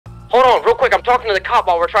hold on, real quick. I'm talking to the cop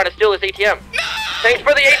while we're trying to steal this ATM. No! Thanks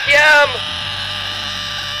for the ATM!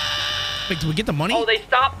 Wait, did we get the money? Oh, they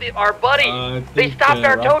stopped our buddy. They stopped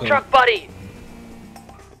our tow truck buddy.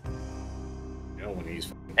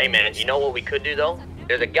 Hey, man, you know what we could do, though?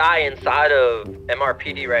 There's a guy inside of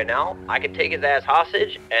MRPD right now. I could take his ass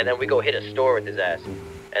hostage, and then we go hit a store with his ass.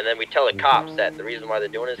 And then we tell the cops that the reason why they're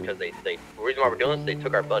doing this is because the reason why we're doing this is they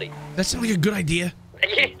took our buddy. That sounds like a good idea.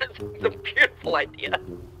 It's a beautiful idea.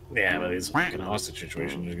 Yeah, but it's a fucking hostage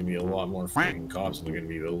situation. There's gonna be a lot more fucking cops, and they're gonna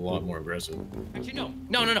be a lot more aggressive. Actually, no.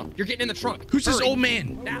 You're getting in the trunk. Who's this old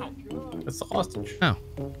man? Now. That's the hostage. Oh.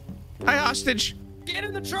 Hi, hostage. Get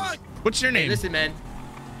in the trunk. What's your name? Hey, listen, man.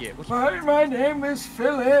 Yeah. My name is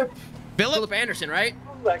Philip. Philip Anderson, right?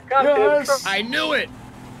 Yes. I knew it.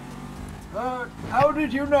 How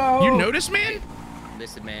did you know? You know this man?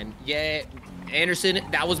 Listen, man. Yeah, Anderson,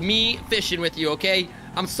 that was me fishing with you, okay?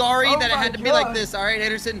 I'm sorry that it had to be like this, all right,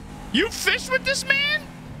 Anderson? You fished with this man?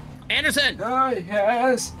 Anderson!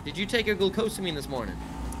 Yes. Did you take a glucosamine this morning?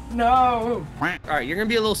 No. All right, you're gonna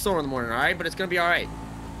be a little sore in the morning, all right? But it's gonna be all right.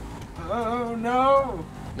 Oh, no.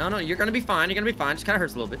 No, you're gonna be fine. You're gonna be fine. Just kind of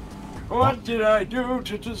hurts a little bit. What did I do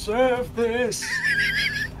to deserve this?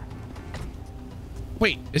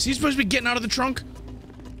 Wait, is he supposed to be getting out of the trunk?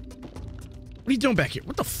 What are you doing back here?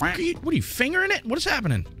 What the fuck? What are you fingering it? What is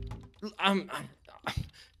happening? I'm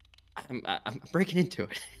breaking into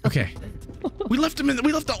it. Okay. We left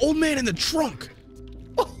the old man in the trunk.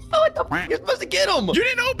 What the fuck? You're supposed to get him. You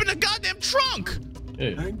didn't open the goddamn trunk.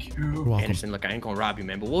 Hey. Thank you. You're welcome. Anderson, look, I ain't gonna rob you,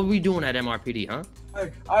 man. But what were we doing at MRPD, huh?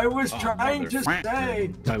 I was trying to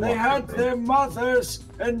say they had their mothers,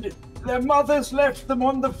 and their mothers left them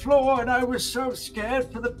on the floor, and I was so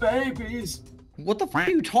scared for the babies. What the fuck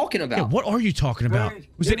are you talking about? Yeah, what are you talking about?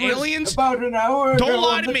 Was it aliens? About an hour ago. Don't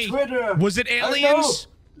lie to on me. Twitter. Was it aliens?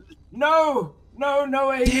 No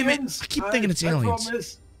aliens. Damn it! I keep thinking it's aliens.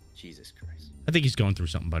 Promise. Jesus Christ. I think he's going through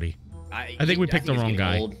something, buddy. I think we picked the wrong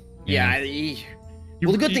guy. Old. Yeah.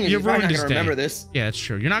 Well, the good thing is you're probably not gonna remember this. Yeah, that's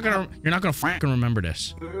true. You're not gonna fucking remember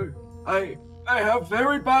this. I have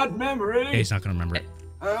very bad memory. Yeah, he's not gonna remember it.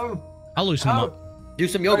 I'll loosen him up. Do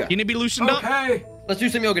some yoga. You need to be loosened up? Okay. Let's do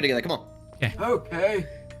some yoga together. Come on. Yeah. Okay.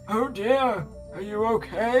 Oh dear. Are you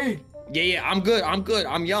okay? Yeah. I'm good.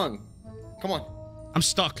 I'm young. Come on. I'm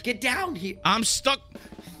stuck. Get down here. I'm stuck.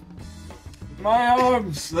 My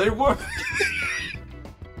arms, they work.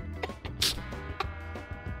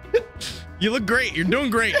 You look great. You're doing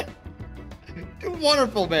great. You're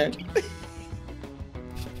wonderful, man.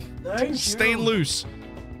 Thank you. Staying loose.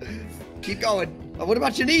 Keep going. What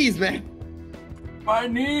about your knees, man? My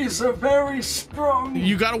knees are very strong.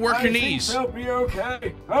 You gotta work your knees. I think they'll be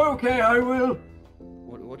okay. Okay, I will.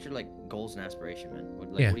 What's your goals and aspiration, man?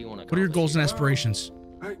 What Yeah. do you want to What are your goals and aspirations?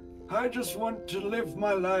 I just want to live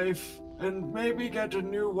my life and maybe get a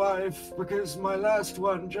new wife because my last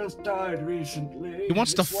one just died recently. He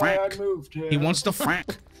wants to That's why I frack. moved here. He wants to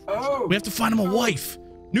frack. Oh. We have to find him a wife.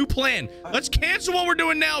 New plan. Let's cancel what we're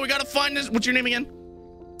doing now. We gotta find this. What's your name again?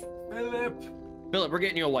 Philip, we're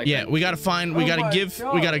getting you a wife. Yeah, we gotta find. We gotta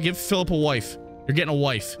give Philip a wife. You're getting a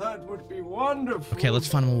wife. That would be wonderful. Okay, let's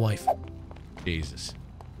find him a wife. Jesus.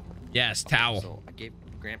 Yes, towel. So I gave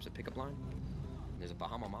Gramps a pickup line. There's a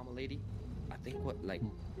Bahama Mama lady. I think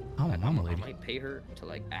Oh, mama lady. I might pay her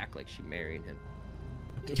to act like she married him.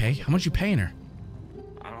 Okay, how much you paying her?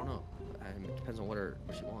 I don't know. It depends on what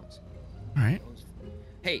she wants. All right.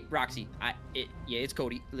 Hey, Roxy. Yeah, it's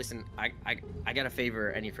Cody. Listen, I got a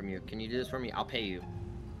favor I need from you. Can you do this for me? I'll pay you.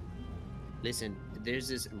 Listen, there's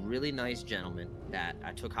this really nice gentleman that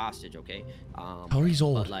I took hostage. Okay. Oh, he's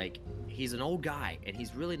old. But he's an old guy, and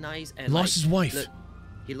he's really nice. And he lost his wife. Look,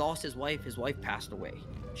 he lost his wife. His wife passed away.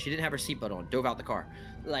 She didn't have her seatbelt on. Dove out the car.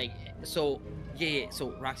 So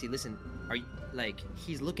So Roxy, listen. Are you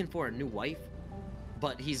he's looking for a new wife,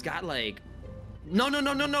 but he's got no,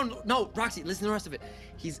 Roxy, listen to the rest of it.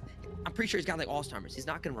 I'm pretty sure he's got Alzheimer's. He's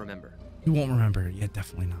not gonna remember. He won't remember. Yeah,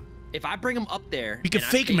 definitely not. If I bring him up there, you could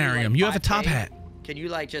fake marry him. You have a top hat. Can you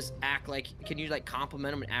just act can you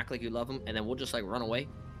compliment him and act like you love him, and then we'll just run away?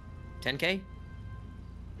 10K?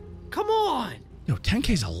 Come on. Yo,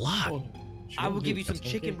 10K's a lot. Oh, I will give you some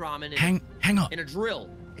chicken ramen hang up. and a drill.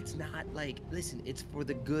 It's not listen, it's for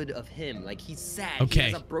the good of him. He's sad. Okay.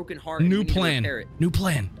 He has a broken heart. New plan. New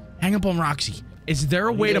plan. Hang up on Roxy. Is there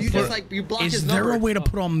a way to put? Is there a way to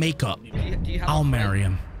put on makeup? Do you have I'll marry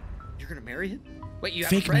him. You're gonna marry him? Wait, you have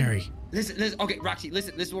fake a friend? marry. Listen. Okay, Roxy,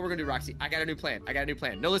 listen. This is what we're gonna do, Roxy. I got a new plan.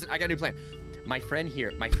 No, listen. I got a new plan. My friend here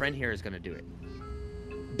is gonna do it.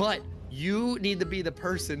 But you need to be the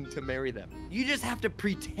person to marry them. You just have to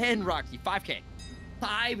pretend, Roxy. $5K.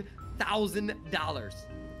 $5,000.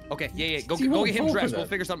 Okay, yeah. Go See, get him fall for dressed. that. We'll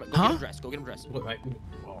figure something. Go Huh? get him dressed. Go get him dressed. What,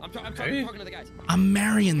 I'm talking to the guys. I'm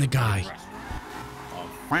marrying the guy.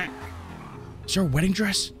 Oh, Is there a wedding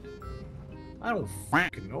dress? I don't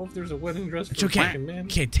fucking know if there's a wedding dress It's for a okay. fucking man.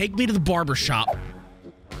 Okay, take me to the barber shop.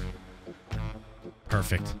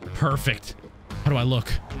 Perfect. Perfect. How do I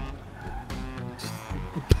look?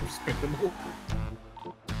 Respectable.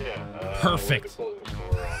 Perfect.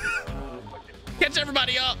 Catch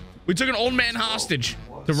everybody up. We took an old man hostage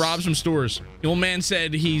to rob some stores. The old man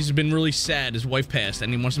said he's been really sad. His wife passed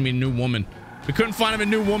and he wants to meet a new woman. We couldn't find him a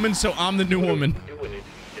new woman, so I'm the new woman.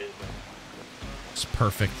 It's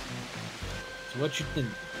perfect. So what you think?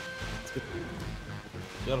 You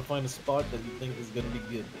gotta find a spot that you think is gonna be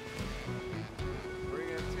good. Bring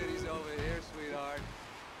them titties over here, sweetheart.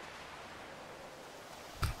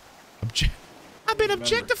 I've been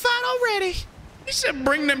objectified already. He said,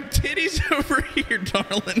 bring them titties over here,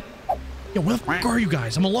 darling. Yo, where the fuck are you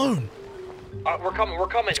guys? I'm alone. We're coming.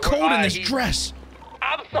 It's cold in this dress.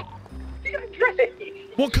 I'm so dressed.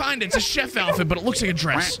 What kind? It's a chef outfit, but it looks like a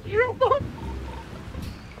dress.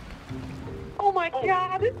 Oh my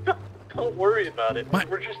God. Don't worry about it.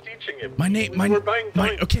 We're just teaching him. My name, We're buying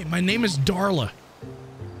time. okay, my name is Darla.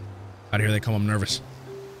 Out of here they come, I'm nervous.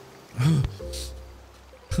 I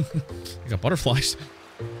got butterflies.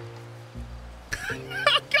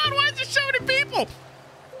 Oh God, why is there so many people?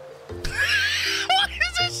 Why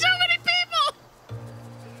is there so many people?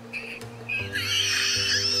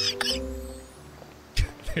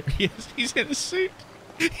 There he is, he's in a suit.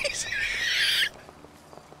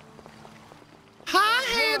 Hi,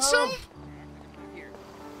 handsome.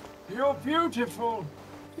 You're beautiful.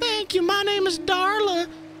 Thank you, my name is Darla.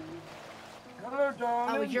 Hello,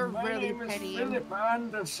 darling. Oh, you're My really name is pretty. Philip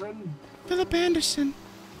Anderson. Philip Anderson.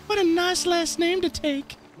 What a nice last name to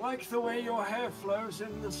take. Like the way your hair flows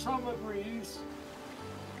in the summer breeze.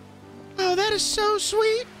 Oh, that is so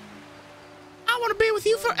sweet. I want to be with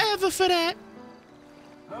you forever for that.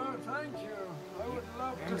 Oh, thank you. I would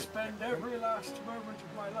love to spend every last moment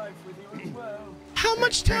of my life with you as well. How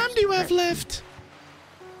much time do you have left?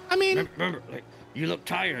 I mean, Remember, you look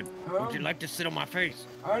tired. Would you Oh. like to sit on my face?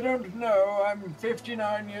 I don't know. I'm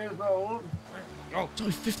 59 years old. it's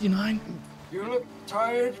only 59. You look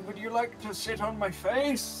tired. Would you like to sit on my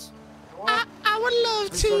face? What? I would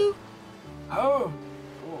love to. Oh,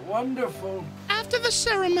 wonderful. After the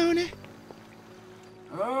ceremony.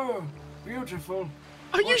 Oh, beautiful.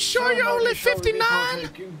 Are you What sure you're only ceremony shall we be 59?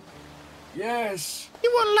 partaking? Yes.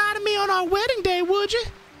 You wouldn't lie to me on our wedding day, would you?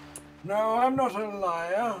 No, I'm not a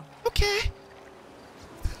liar. Okay.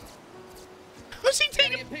 Who's he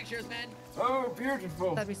taking? Pictures, man. Oh,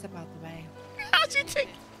 beautiful. Let me step out the way. How's he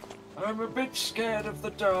taking? I'm a bit scared of the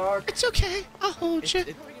dark. It's okay. I'll hold you.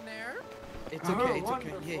 Going there? It's Oh, okay. It's okay.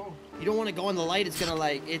 Yeah. wonderful. You don't want to go in the light.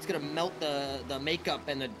 It's gonna melt the makeup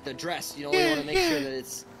and the dress. You know, Yeah, you want to make yeah. sure that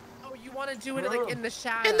it's. Oh, you want to do it like in the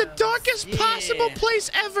shadows? In the darkest possible Yeah. place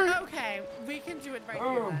ever. Okay, we can do it right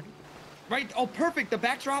Oh. here then. Right. Oh, perfect. The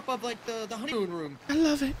backdrop of like the honeymoon room. I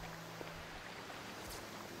love it.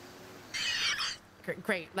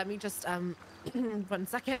 Great. Let me just 1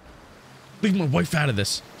 second. Leave my wife out of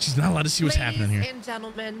this. She's not allowed to see what's happening here. Ladies and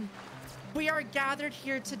gentlemen, we are gathered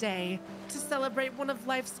here today to celebrate one of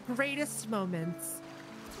life's greatest moments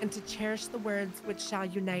and to cherish the words which shall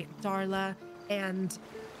unite Darla and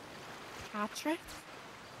Patrick,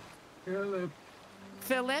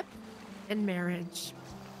 Philip in marriage.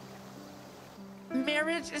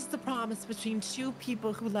 Marriage is the promise between two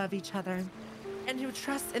people who love each other and who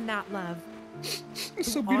trust in that love,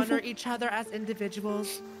 who honor each other as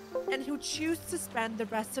individuals, and who choose to spend the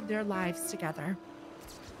rest of their lives together.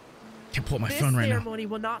 Can't pull up my This phone right now. ceremony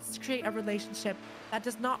will not create a relationship that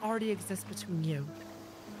does not already exist between you.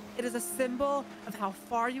 It is a symbol of how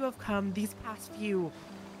far you have come these past few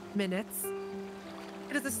minutes.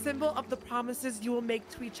 It is a symbol of the promises you will make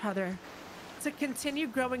to each other to continue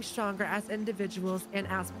growing stronger as individuals and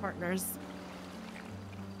as partners.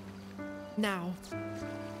 Now,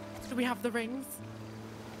 do we have the rings?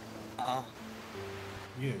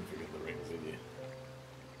 You didn't forget the rings, did you?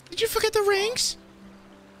 Did you forget the rings?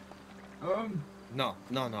 No.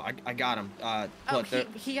 I got him. Oh, What?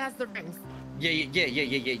 he has the rings. Yeah.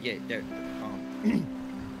 There.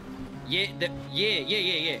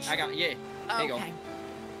 Yeah. I got. Yeah. There you go. Okay.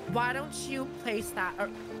 Why don't you place that, or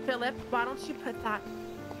Philip, why don't you put that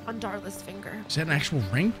on Darla's finger? Is that an actual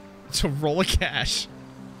ring? It's a roll of cash.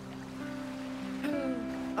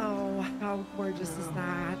 Oh, how gorgeous is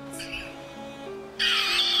that?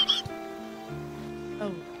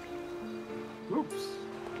 Oh, Oops.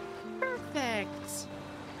 perfect.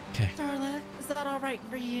 Okay. Darla, is that all right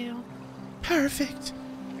for you? Perfect.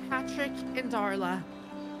 Patrick and Darla.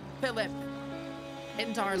 Philip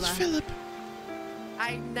and Darla. It's Philip.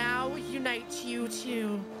 I now unite you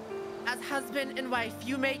two. As husband and wife,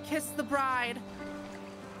 you may kiss the bride.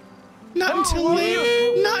 Not until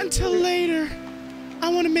later. Not until later. I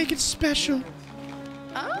want to make it special.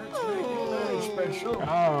 Oh. Special.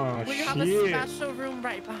 Oh, We have a special room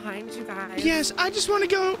right behind you guys. Yes, I just want to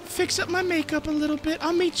go fix up my makeup a little bit.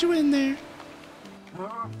 I'll meet you in there. Oh,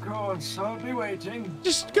 of course. I'll be waiting.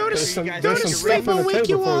 Just go to There's sleep. I'll wake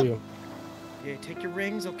you up. Yeah, take your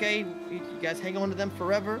rings, okay? You guys hang on to them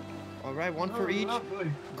forever. All right, one for each.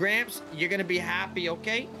 Lovely. Gramps, you're gonna be happy,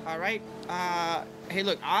 okay? All right. Hey,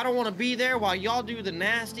 look, I don't want to be there while y'all do the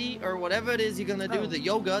nasty or whatever it is you're gonna do, the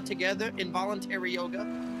yoga together, involuntary yoga.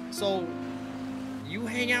 So you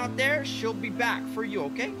hang out there. She'll be back for you,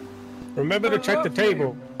 okay? Remember to check the Lovely.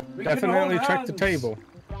 table. We can Definitely hold check the hands. table.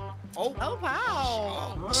 Oh, Oh,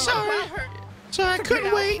 wow. Sorry. That hurt. Sorry, I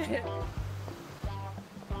couldn't wait.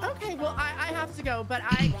 Okay, well, I have to go, but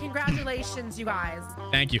congratulations, you guys.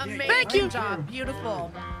 Thank you. Amazing Thank you. job.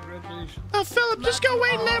 Beautiful. Oh, Philip, just go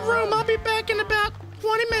wait in that room. I'll be back in about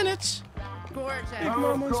 20 minutes. Gorgeous. Oh, of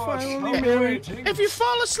Mama's course. finally I'll be married. waiting. If you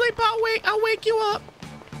fall asleep, I'll wake you up.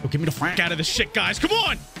 Oh, get me the fuck out of this shit, guys. Come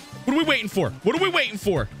on. What are we waiting for? What are we waiting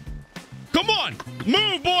for? Come on.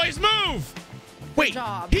 Move, boys, move. Wait,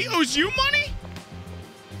 job. he owes you money?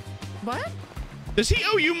 What? Does he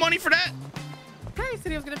owe you money for that? He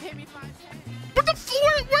said he was going to pay me $5K. What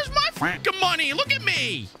the where's my fucking money? Look at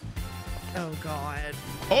me. Oh, God.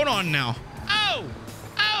 Hold on now.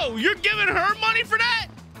 Oh, you're giving her money for that?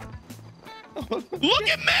 Look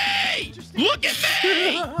at me! Look at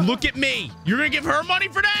me! Look at me! You're gonna give her money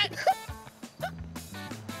for that?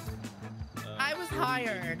 I was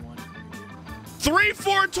hired. 3,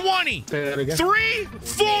 4, 20. Say that again. 3,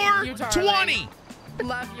 4, You, darling. 20.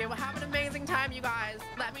 Love you. Have an amazing time, you guys.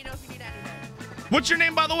 Let me know if you need anything. What's your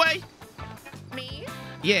name, by the way? Me?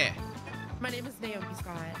 Yeah. My name is Naomi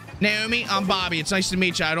Scott. Naomi, I'm Bobby. It's nice to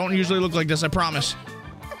meet you. I don't usually look like this, I promise.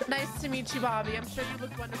 Nice to meet you, Bobby. I'm sure you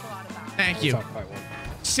look wonderful out of that. Thank you. Top five one.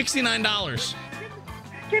 $69.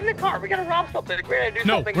 Get in the car. We gotta rob something. We're gonna do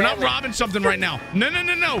No, something. we're not manly. robbing something right now.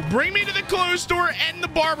 No. Bring me to the clothes store and the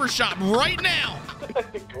barber shop right now.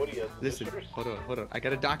 listen. Hold on. I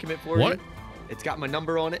got a document for What? you. It's got my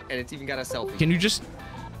number on it, and it's even got a selfie. Can you just...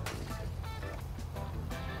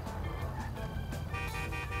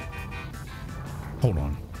 Hold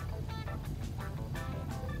on.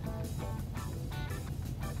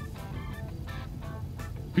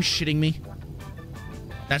 You're shitting me?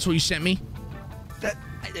 That's what you sent me?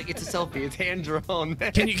 I think it's a selfie. It's hand drawn.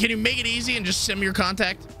 Can you make it easy and just send me your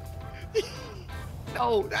contact?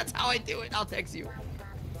 No, that's how I do it. I'll text you.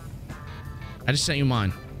 I just sent you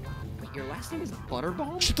mine. Wait, your last name is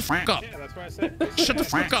Butterball? Shut the fuck up. Yeah, that's what I said. Shut the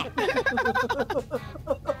fuck up.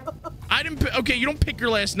 I didn't. Okay, you don't pick your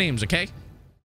last names, okay?